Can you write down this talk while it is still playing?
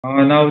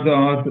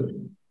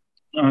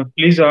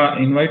Please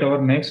invite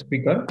our next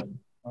speaker.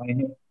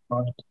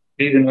 Uh,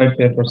 Please invite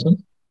their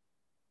person.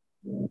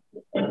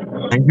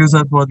 Thank you,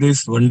 sir, for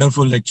this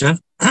wonderful lecture.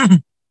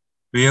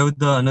 We have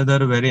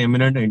another very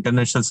eminent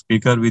international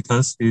speaker with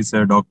us. Is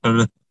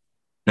Dr.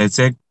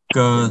 Leszek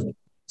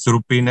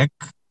Czupryniak.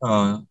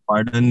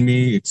 Pardon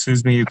me,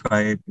 excuse me if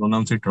I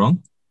pronounce it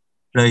wrong.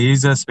 He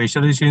is a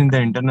specialist in the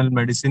internal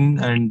medicine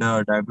and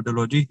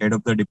diabetology, head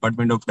of the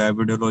Department of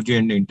Diabetology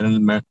and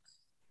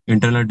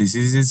Internal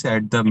Diseases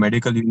at the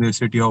Medical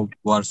University of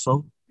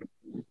Warsaw.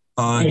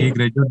 He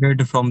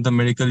graduated from the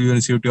Medical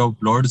University of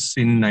Lords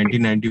in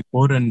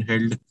 1994 and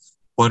held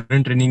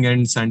foreign training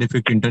and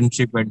scientific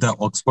internship at the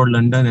Oxford,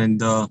 London, and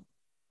the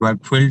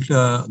Wakefield,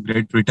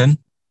 Great Britain,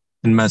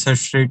 in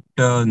Massachusetts,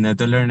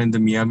 Netherlands, and the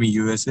Miami,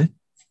 USA.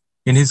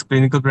 In his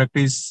clinical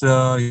practice,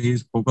 he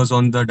is focused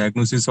on the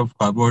diagnosis of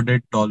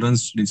carbohydrate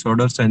tolerance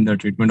disorders and the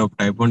treatment of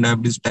type 1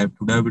 diabetes, type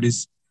 2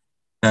 diabetes,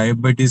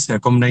 diabetes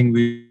accompanying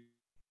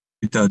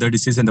with other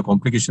diseases and the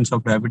complications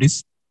of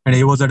diabetes. And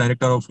he was the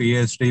director of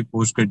ASD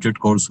postgraduate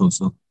course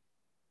also.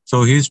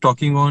 So he is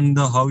talking on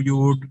the how you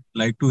would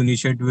like to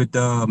initiate with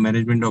the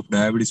management of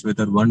diabetes,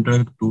 whether one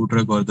drug, two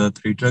drug, or the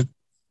three drug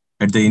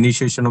at the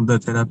initiation of the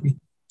therapy.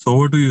 So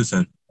over to you,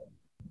 sir.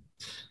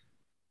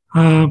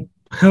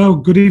 Hello,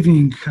 good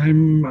evening.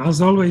 I'm,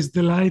 as always,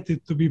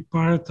 delighted to be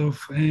part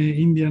of an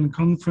Indian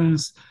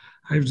conference.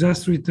 I've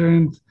just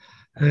returned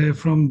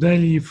from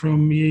Delhi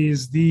from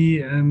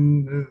EASD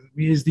and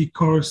EASD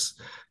course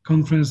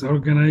conference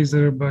organized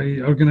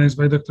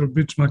by Dr.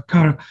 Bridge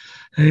McCarr.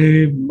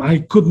 I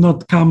could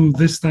not come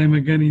this time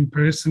again in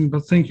person,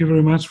 but thank you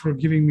very much for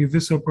giving me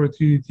this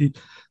opportunity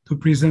to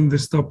present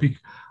this topic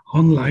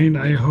online.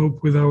 I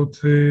hope without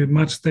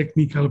much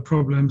technical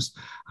problems,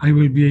 I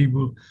will be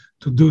able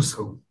to do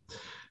so.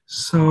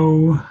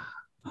 So,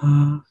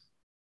 hope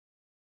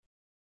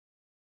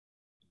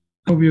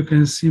you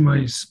can see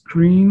my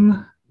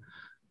screen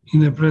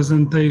in a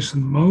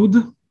presentation mode.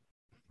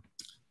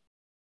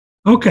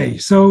 Okay,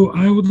 so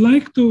I would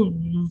like to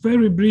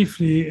very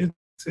briefly,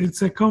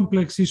 it's a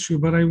complex issue,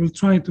 but I will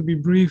try to be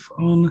brief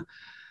on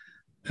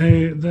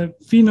the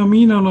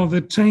phenomenon of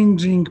the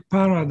changing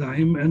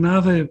paradigm,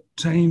 another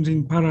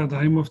changing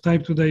paradigm of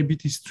type 2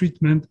 diabetes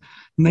treatment,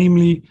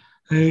 namely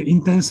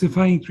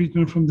intensifying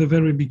treatment from the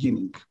very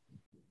beginning.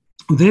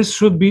 This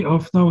should be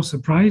of no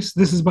surprise.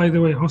 This is, by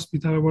the way,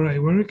 hospital where I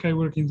work. I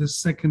work in the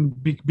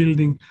second big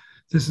building.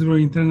 This is where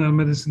internal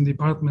medicine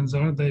departments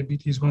are.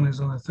 Diabetes one is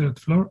on the third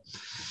floor.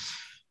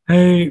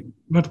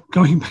 But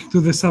going back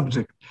to the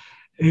subject,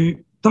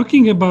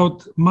 talking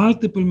about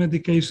multiple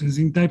medications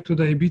in type 2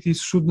 diabetes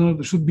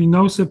should be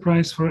no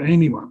surprise for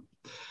anyone.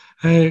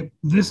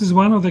 This is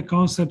one of the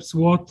concepts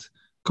what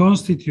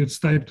constitutes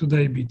type 2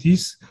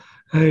 diabetes.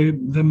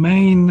 The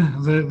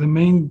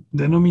main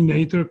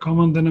denominator,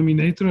 common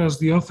denominator, as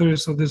the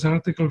authors of this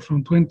article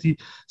from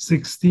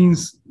 2016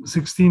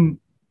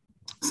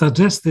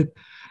 suggested,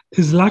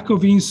 is lack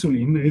of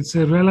insulin. It's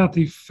a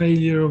relative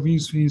failure of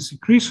insulin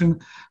secretion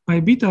by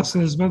beta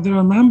cells, but there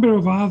are a number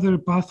of other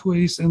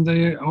pathways and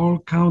they all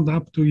count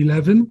up to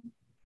 11.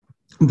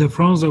 De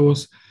Franza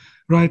was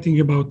writing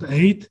about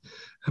 8,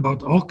 about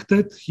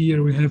octet.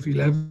 Here we have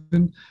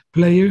 11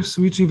 players,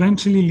 which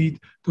eventually lead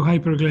to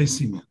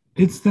hyperglycemia.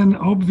 It's then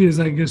obvious,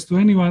 I guess, to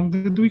anyone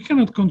that we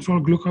cannot control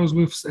glucose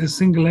with a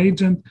single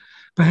agent,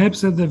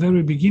 perhaps at the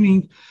very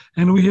beginning,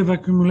 and we have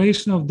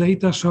accumulation of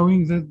data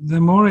showing that the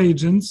more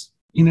agents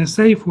in a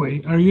safe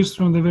way are used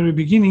from the very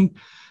beginning,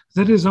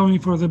 that is only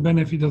for the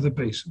benefit of the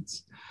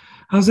patients.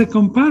 As a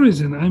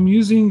comparison, I'm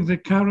using the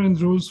current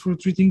rules for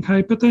treating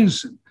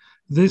hypertension.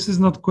 This is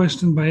not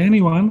questioned by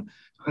anyone.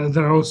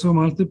 There are also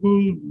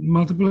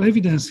multiple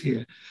evidence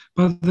here.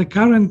 But the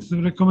current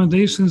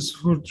recommendations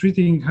for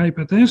treating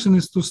hypertension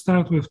is to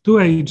start with 2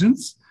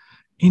 agents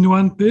in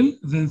one pill,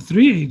 then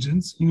 3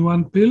 agents in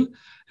one pill,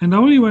 and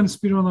only when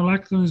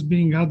spironolactone is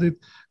being added,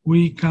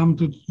 we come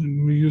to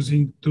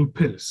using 2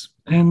 pills.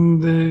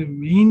 And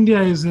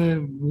India is a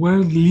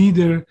world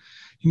leader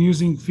in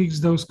using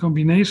fixed dose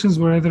combinations.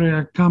 Wherever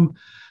I come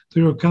to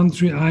your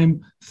country,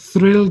 I'm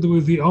thrilled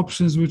with the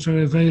options which are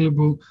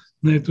available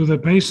to the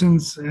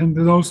patients, and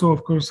it also,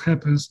 of course,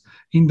 happens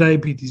in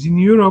diabetes. In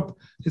Europe,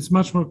 it's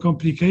much more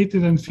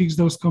complicated, and fixed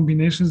dose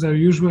combinations are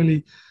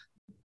usually,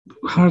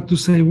 hard to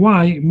say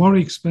why, more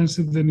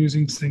expensive than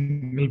using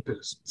single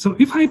pills. So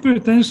if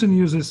hypertension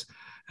uses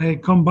a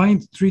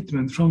combined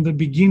treatment from the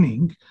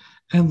beginning,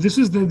 and this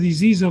is the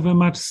disease of a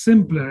much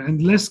simpler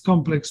and less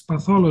complex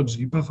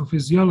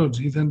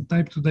pathophysiology than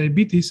type 2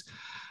 diabetes,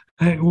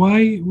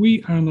 why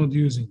we are not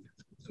using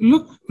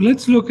it?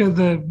 Let's look at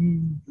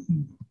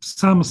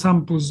some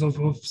samples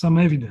of some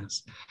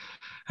evidence.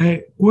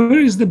 Where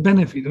is the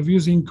benefit of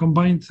using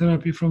combined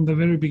therapy from the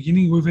very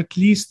beginning with at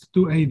least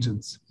 2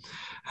 agents?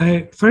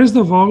 First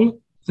of all,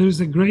 there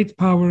is a great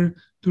power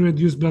to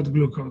reduce blood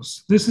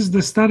glucose. This is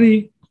the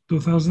study,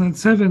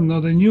 2007,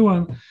 not a new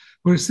one,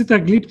 where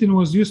sitagliptin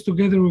was used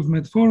together with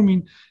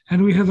metformin,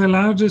 and we have the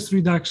largest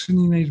reduction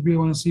in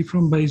HbA1c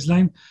from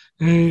baseline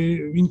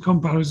in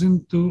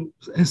comparison to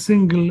a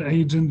single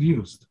agent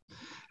used.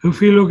 If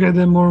we look at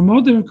a more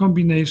modern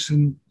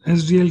combination,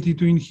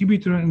 SGLT2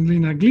 inhibitor and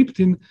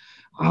linagliptin,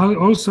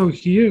 also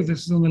here,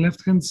 this is on the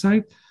left-hand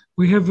side,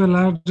 we have the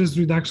largest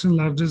reduction,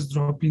 largest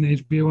drop in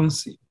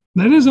HbA1c.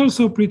 That is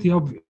also pretty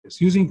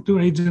obvious. Using two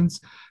agents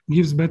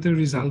gives better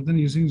result than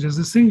using just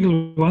a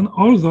single one,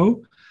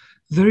 although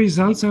the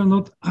results are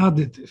not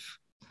additive.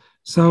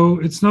 So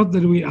it's not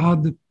that we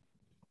add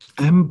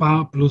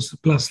EMPA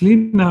plus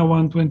LINA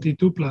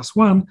 122 plus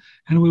 1,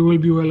 and we will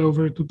be well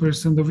over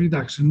 2% of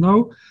reduction.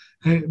 No,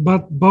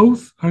 but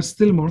both are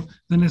still more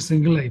than a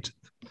single agent.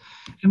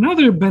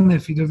 Another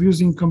benefit of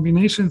using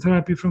combination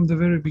therapy from the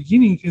very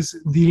beginning is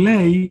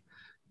delay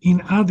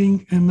in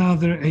adding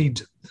another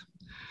agent.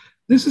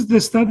 This is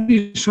the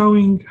study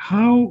showing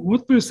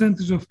what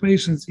percentage of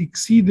patients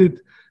exceeded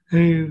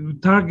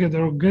target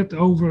or got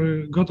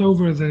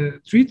over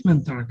the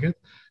treatment target,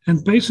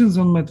 and patients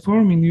on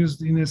metformin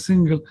used in as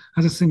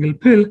a single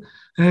pill,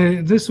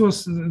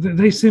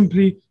 they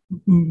simply,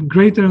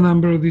 greater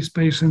number of these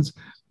patients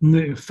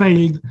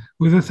failed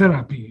with the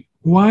therapy.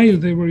 While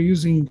they were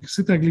using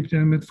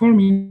sitagliptin and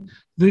metformin,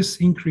 this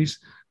increase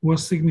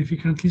was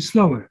significantly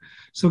slower.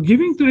 So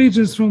giving two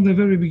agents from the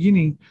very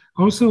beginning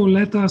also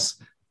let us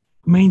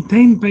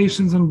maintain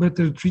patients on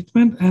better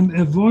treatment and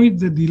avoid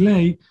the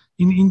delay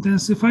in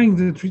intensifying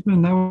the treatment.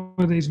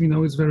 Nowadays, we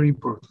know it's very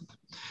important.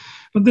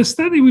 But the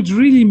study which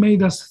really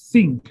made us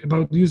think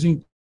about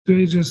using two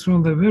agents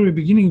from the very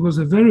beginning was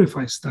a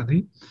VERIFY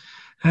study.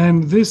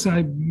 And this,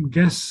 I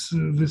guess,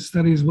 this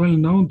study is well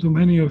known to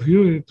many of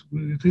you.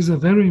 It is a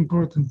very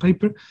important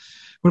paper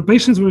where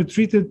patients were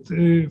treated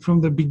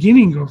from the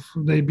beginning of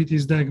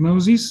diabetes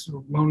diagnosis,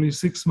 only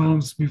 6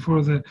 months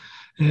before the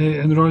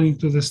enrolling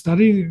to the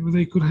study.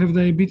 They could have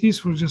diabetes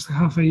for just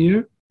half a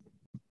year.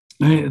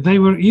 They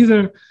were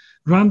either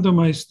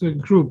randomized to a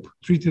group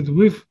treated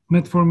with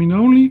metformin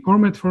only or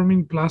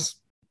metformin plus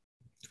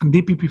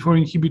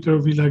DPP-4 inhibitor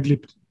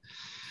linagliptin.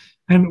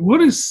 And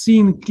what is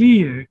seen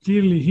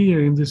clearly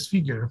here in this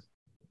figure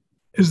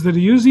is that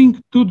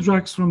using two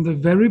drugs from the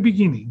very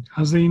beginning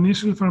as the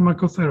initial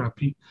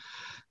pharmacotherapy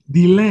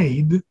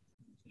delayed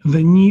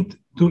the need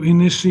to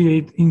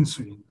initiate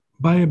insulin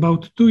by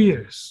about 2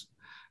 years.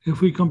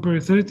 If we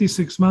compare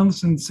 36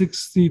 months and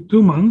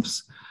 62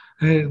 months,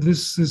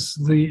 this is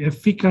the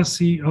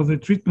efficacy of the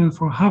treatment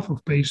for half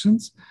of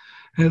patients.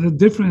 The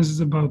difference is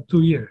about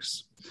 2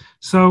 years.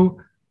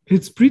 So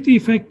it's pretty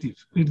effective.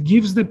 It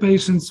gives the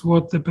patients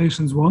what the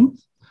patients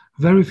want.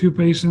 Very few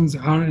patients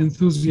are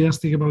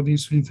enthusiastic about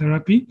insulin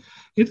therapy.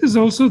 It is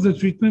also the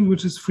treatment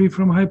which is free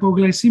from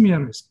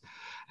hypoglycemia risk.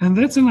 And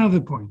that's another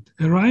point.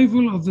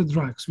 Arrival of the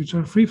drugs which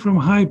are free from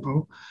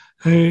hypo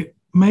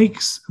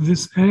makes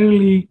this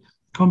early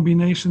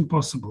combination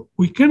possible.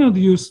 We cannot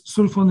use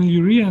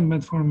sulfonylurea and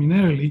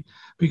metformin early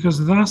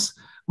because thus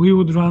we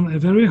would run a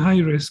very high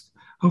risk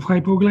of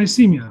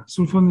hypoglycemia.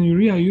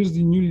 Sulfonylurea used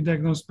in newly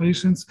diagnosed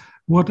patients,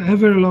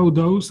 whatever low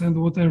dose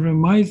and whatever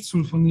mild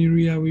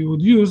sulfonylurea we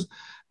would use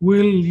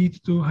will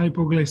lead to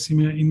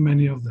hypoglycemia in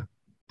many of them.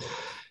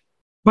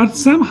 But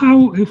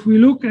somehow, if we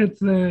look at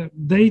the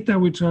data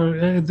which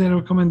are, the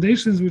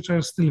recommendations which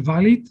are still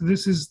valid,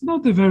 this is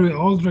not a very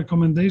old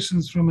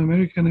recommendations from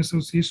American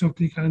Association of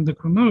Clinical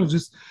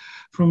Endocrinologists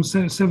from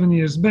 7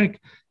 years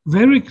back.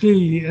 Very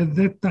clearly at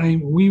that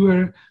time, we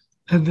were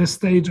at the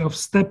stage of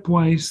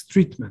stepwise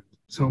treatment.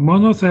 So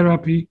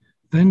monotherapy,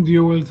 then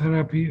dual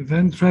therapy,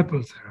 then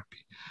triple therapy.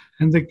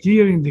 And the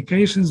clear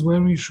indications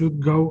where we should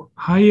go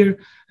higher,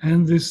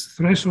 and this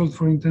threshold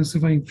for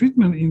intensifying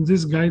treatment in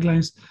these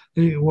guidelines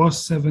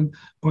was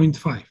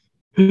 7.5.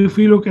 If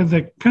we look at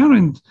the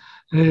current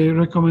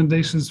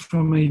recommendations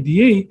from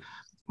ADA,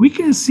 we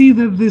can see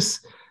that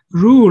this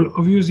rule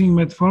of using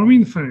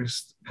metformin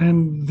first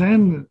and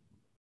then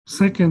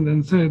second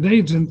and third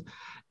agent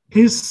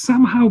is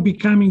somehow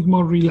becoming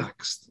more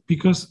relaxed,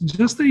 because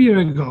just a year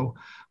ago,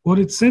 what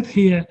it said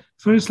here,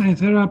 first-line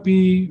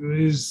therapy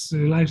is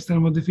lifestyle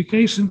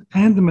modification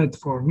and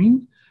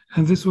metformin,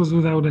 and this was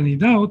without any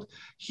doubt.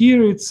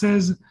 Here it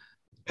says,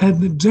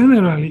 and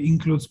generally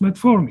includes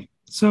metformin.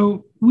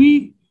 So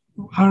we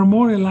are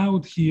more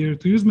allowed here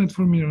to use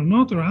metformin or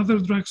not, or other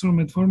drugs, or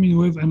metformin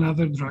with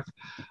another drug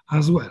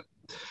as well.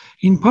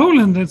 In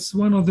Poland, that's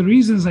one of the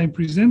reasons I'm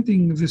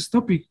presenting this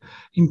topic.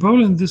 In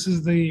Poland, this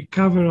is the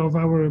cover of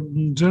our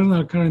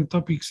journal, Current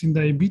Topics in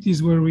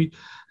Diabetes, where we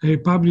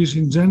publish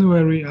in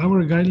January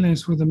our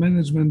guidelines for the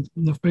management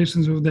of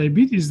patients with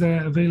diabetes. They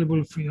are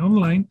available free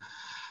online.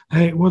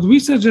 What we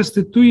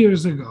suggested 2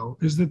 years ago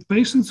is that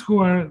patients who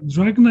are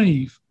drug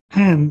naive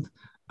and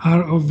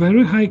are of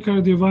very high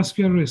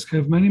cardiovascular risk,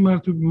 have many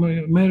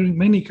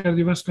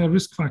cardiovascular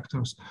risk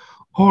factors,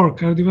 or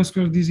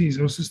cardiovascular disease,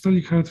 or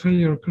systolic heart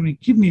failure, or chronic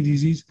kidney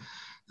disease,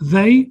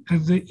 they,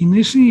 at the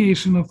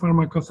initiation of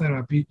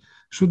pharmacotherapy,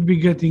 should be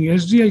getting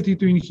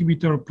SGLT2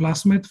 inhibitor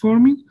plus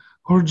metformin,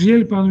 or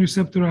GLP-1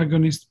 receptor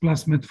agonist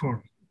plus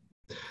metformin.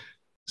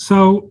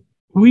 So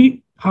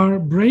we are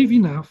brave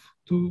enough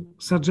to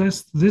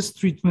suggest this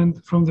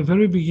treatment from the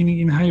very beginning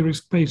in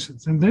high-risk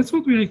patients. And that's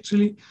what we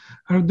actually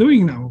are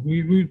doing now.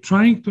 We're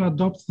trying to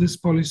adopt this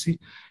policy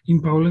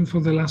in Poland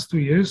for the last 2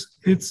 years.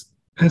 It's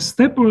a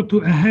step or two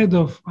ahead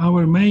of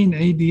our main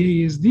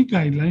ADA-ESD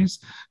guidelines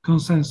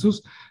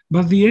consensus,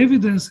 but the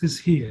evidence is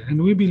here,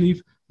 and we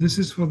believe this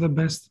is for the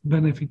best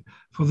benefit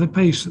for the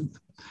patient.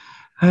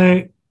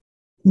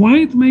 Why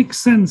it makes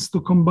sense to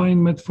combine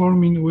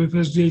metformin with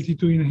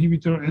SGLT2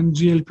 inhibitor and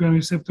GLP-1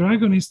 receptor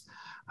agonist,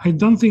 I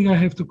don't think I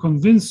have to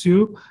convince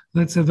you.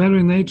 That's a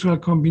very natural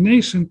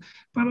combination,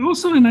 but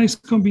also a nice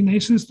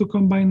combination is to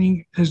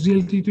combining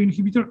SGLT2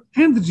 inhibitor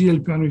and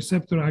GLP-1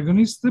 receptor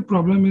agonist. The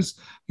problem is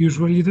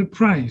usually the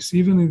price.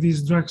 Even if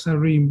these drugs are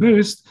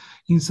reimbursed,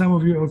 in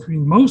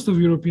most of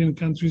European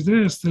countries, they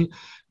are still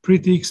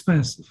pretty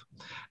expensive.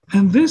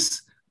 And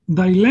this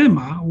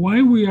dilemma,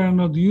 why we are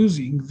not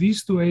using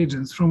these two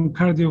agents from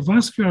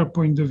cardiovascular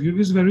point of view,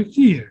 is very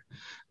clear.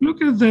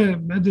 Look at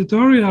the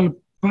editorial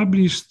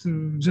published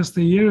just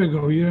a year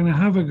and a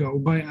half ago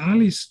by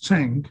Alice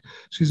Cheng.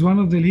 She's one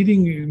of the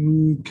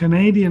leading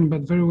Canadian,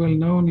 but very well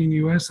known in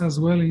US as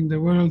well in the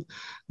world,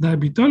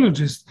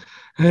 diabetologists.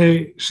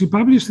 She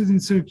published it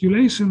in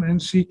Circulation,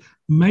 and she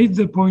made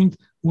the point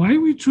why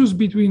we choose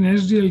between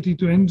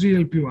SGLT2 and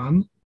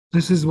GLP-1.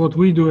 This is what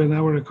we do in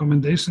our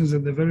recommendations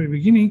at the very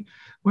beginning,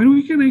 when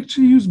we can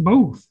actually use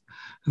both.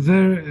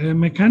 Their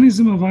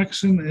mechanism of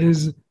action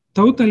is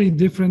totally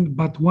different,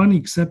 but one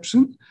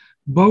exception.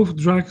 Both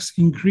drugs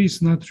increase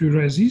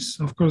natriuresis.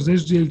 Of course,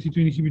 SGLT2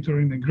 inhibitor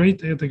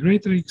at a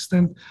greater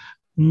extent,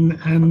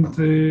 and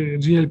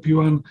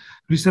GLP-1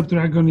 receptor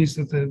agonist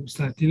at a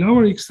slightly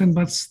lower extent,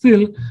 but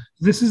still,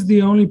 this is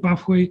the only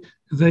pathway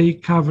they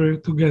cover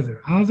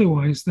together.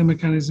 Otherwise, the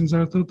mechanisms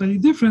are totally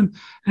different,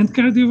 and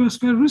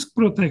cardiovascular risk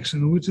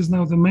protection, which is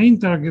now the main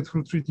target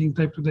for treating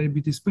type 2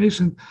 diabetes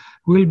patients,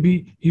 will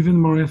be even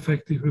more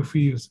effective if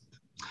we use it.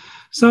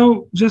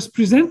 So just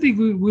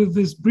presenting with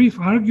this brief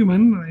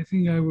argument, I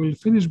think I will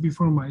finish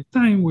before my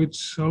time,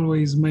 which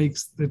always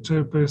makes the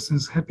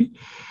chairpersons happy.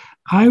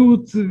 I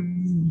would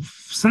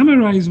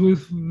summarize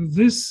with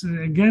this,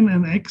 again,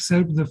 an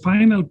excerpt, the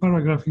final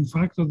paragraph, in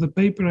fact, of the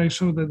paper I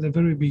showed at the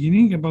very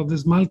beginning about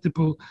this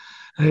multiple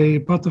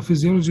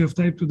pathophysiology of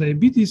type 2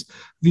 diabetes.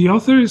 The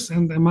authors,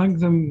 and among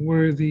them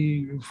were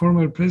the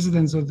former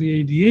presidents of the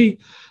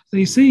ADA,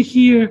 they say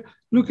here,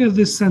 look at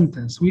this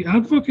sentence. We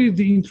advocate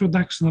the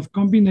introduction of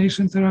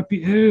combination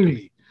therapy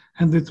early,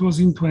 and it was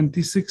in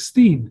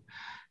 2016,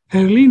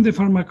 early in the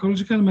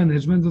pharmacological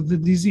management of the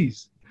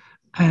disease.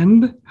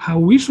 And how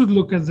we should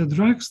look at the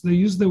drugs, they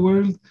use the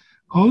word,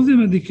 all the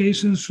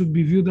medications should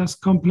be viewed as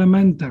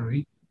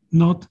complementary,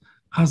 not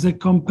as a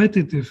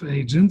competitive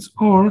agents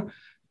or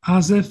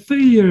as a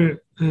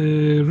failure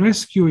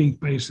rescuing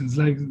patients,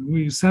 like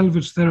we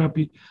salvage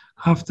therapy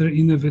after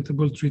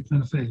inevitable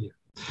treatment failure.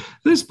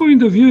 This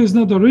point of view is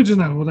not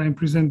original, what I'm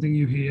presenting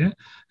you here.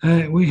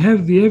 We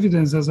have the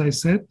evidence, as I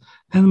said,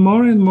 and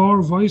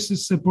more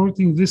voices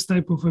supporting this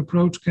type of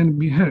approach can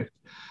be heard.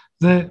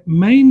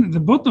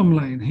 The bottom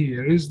line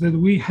here is that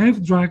we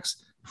have drugs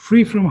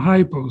free from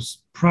hypos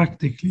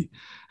practically.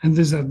 And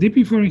these are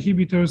DP4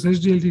 inhibitors,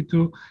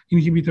 SGLT2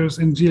 inhibitors,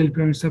 and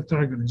GLP-1 receptor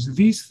agonists.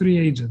 These three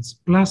agents,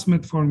 plus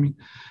metformin,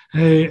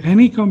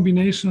 any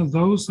combination of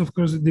those, of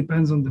course, it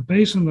depends on the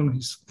patient, on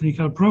his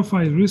clinical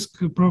profile, risk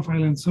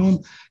profile, and so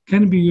on,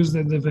 can be used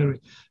at the very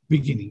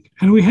beginning.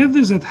 And we have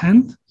this at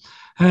hand.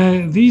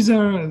 These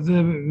are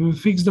the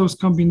fixed dose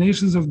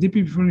combinations of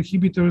DP4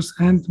 inhibitors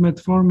and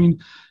metformin,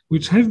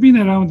 which have been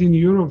around in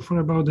Europe for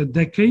about a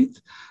decade.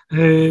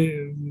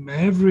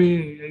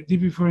 Every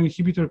DP4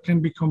 inhibitor can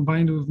be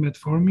combined with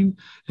metformin.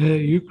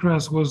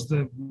 Eucras was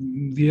the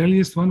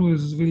earliest one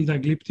with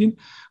vildagliptin.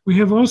 We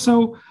have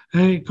also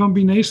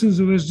combinations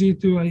of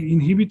SGLT2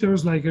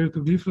 inhibitors like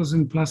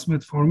ertugliflozin plus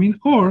metformin,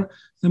 or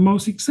the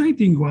most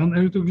exciting one,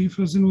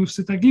 ertugliflozin with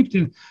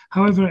sitagliptin.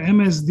 However,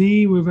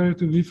 MSD with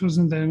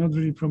ertugliflozin, they are not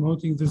really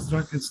promoting this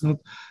drug. It's not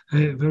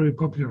very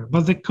popular.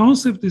 But the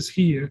concept is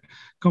here,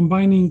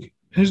 combining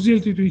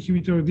SGLT2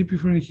 inhibitor,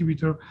 DP4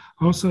 inhibitor,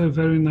 also a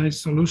very nice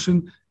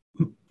solution.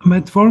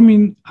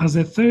 Metformin as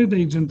a third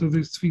agent of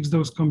this fixed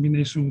dose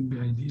combination would be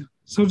ideal.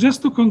 So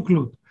just to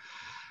conclude,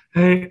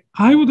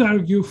 I would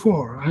argue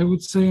I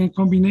would say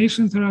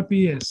combination therapy,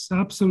 yes,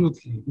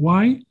 absolutely.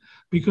 Why?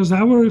 Because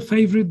our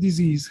favorite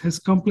disease has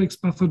complex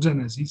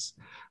pathogenesis.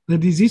 The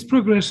disease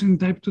progression in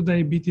type 2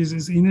 diabetes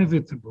is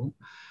inevitable.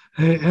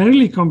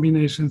 Early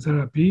combination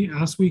therapy,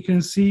 as we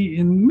can see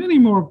in many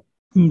more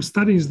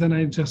studies than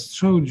I just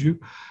showed you,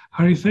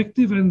 are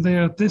effective, and they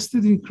are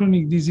tested in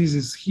chronic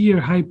diseases.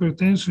 Here,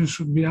 hypertension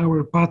should be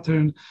our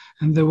pattern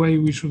and the way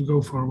we should go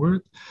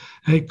forward.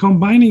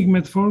 Combining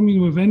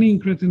metformin with any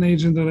incretin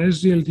agent or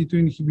SGLT2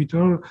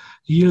 inhibitor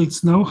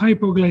yields no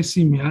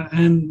hypoglycemia,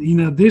 and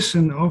in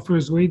addition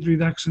offers weight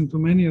reduction to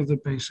many of the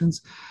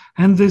patients.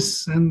 And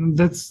this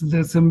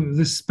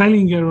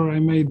spelling error I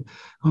made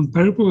on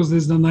purpose,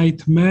 this the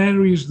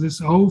nightmarish, this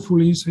awful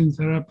insulin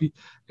therapy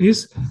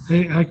is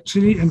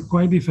actually and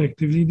quite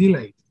effectively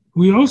delayed.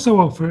 We also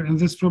offer, and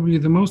that's probably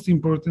the most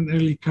important,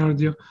 early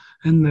cardio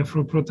and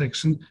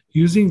nephroprotection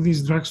using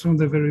these drugs from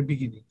the very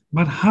beginning.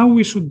 But how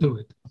we should do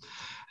it?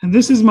 And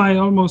this is my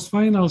almost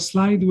final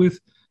slide with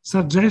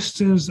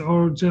suggestions,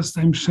 or just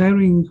I'm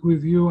sharing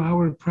with you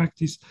our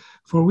practice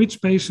for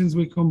which patients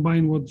we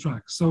combine what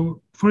drugs.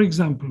 So, for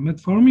example,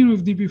 metformin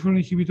with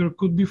DP4 inhibitor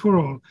could be for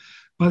all,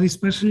 but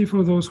especially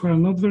for those who are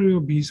not very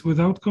obese,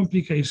 without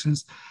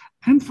complications,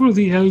 and for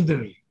the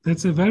elderly.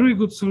 That's a very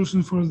good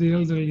solution for the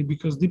elderly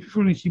because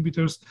DP4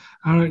 inhibitors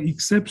are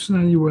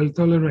exceptionally well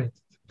tolerated.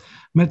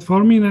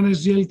 Metformin and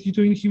SGLT2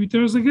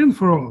 inhibitors, again,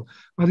 for all,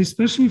 but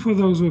especially for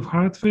those with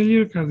heart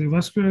failure,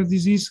 cardiovascular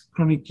disease,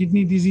 chronic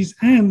kidney disease,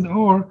 and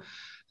or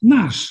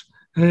NASH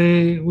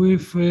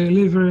with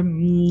liver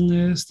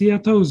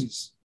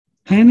steatosis.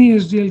 Any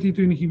SGLT2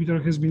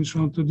 inhibitor has been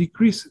shown to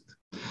decrease it.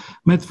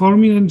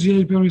 Metformin and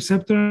GLP-1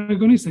 receptor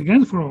agonists,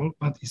 again for all,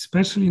 but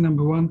especially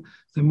number one,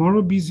 the more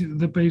obese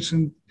the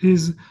patient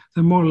is,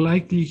 the more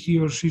likely he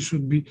or she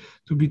should be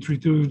to be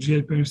treated with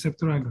GLP-1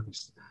 receptor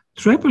agonists.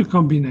 Triple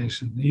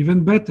combination,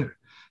 even better.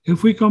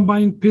 If we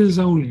combine pills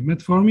only,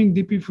 metformin,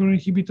 DP4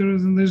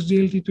 inhibitors, and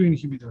SGLT2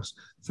 inhibitors,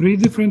 3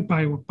 different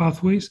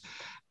pathways,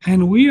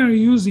 and we are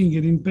using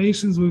it in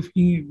patients with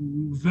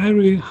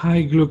very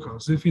high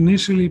glucose. If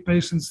initially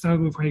patients start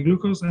with high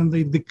glucose and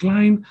they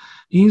decline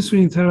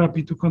insulin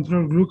therapy to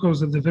control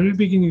glucose at the very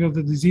beginning of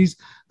the disease,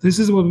 this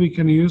is what we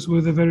can use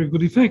with a very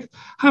good effect.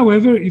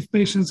 However, if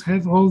patients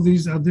have all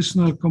these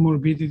additional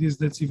comorbidities,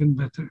 that's even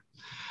better.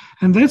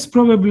 And that's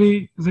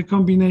probably the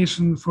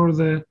combination for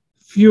the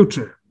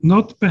future,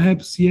 not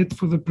perhaps yet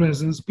for the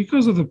present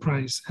because of the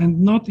price and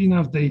not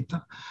enough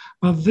data.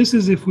 But this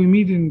is if we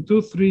meet in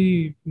 2,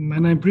 3,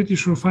 and I'm pretty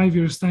sure 5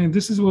 years' time,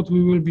 this is what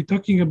we will be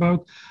talking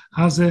about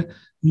as a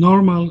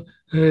normal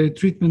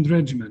treatment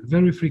regimen,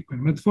 very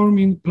frequent.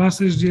 Metformin plus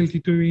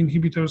SGLT2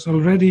 inhibitors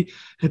already,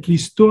 at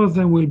least 2 of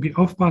them will be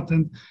off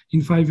patent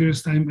in 5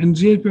 years' time, and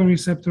GLP-1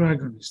 receptor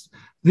agonists.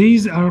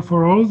 These are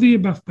for all the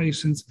above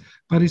patients,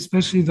 but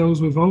especially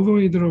those with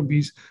overweight or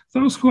obese,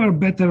 those who are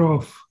better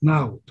off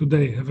now,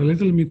 today, have a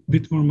little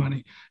bit more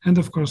money, and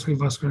of course have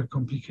vascular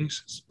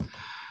complications.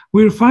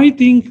 We're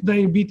fighting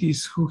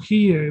diabetes,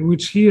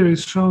 which here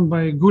is shown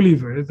by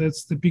Gulliver.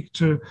 That's the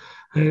picture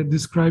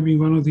describing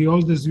one of the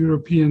oldest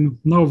European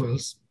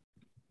novels.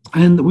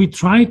 And we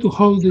try to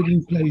hold it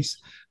in place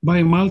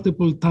by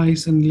multiple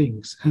ties and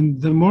links.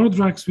 And the more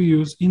drugs we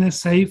use in a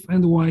safe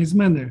and wise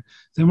manner,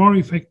 the more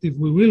effective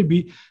we will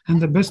be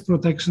and the best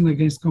protection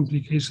against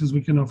complications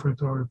we can offer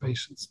to our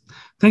patients.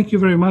 Thank you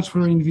very much for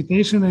your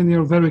invitation and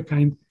your very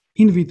kind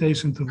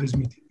invitation to this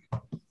meeting.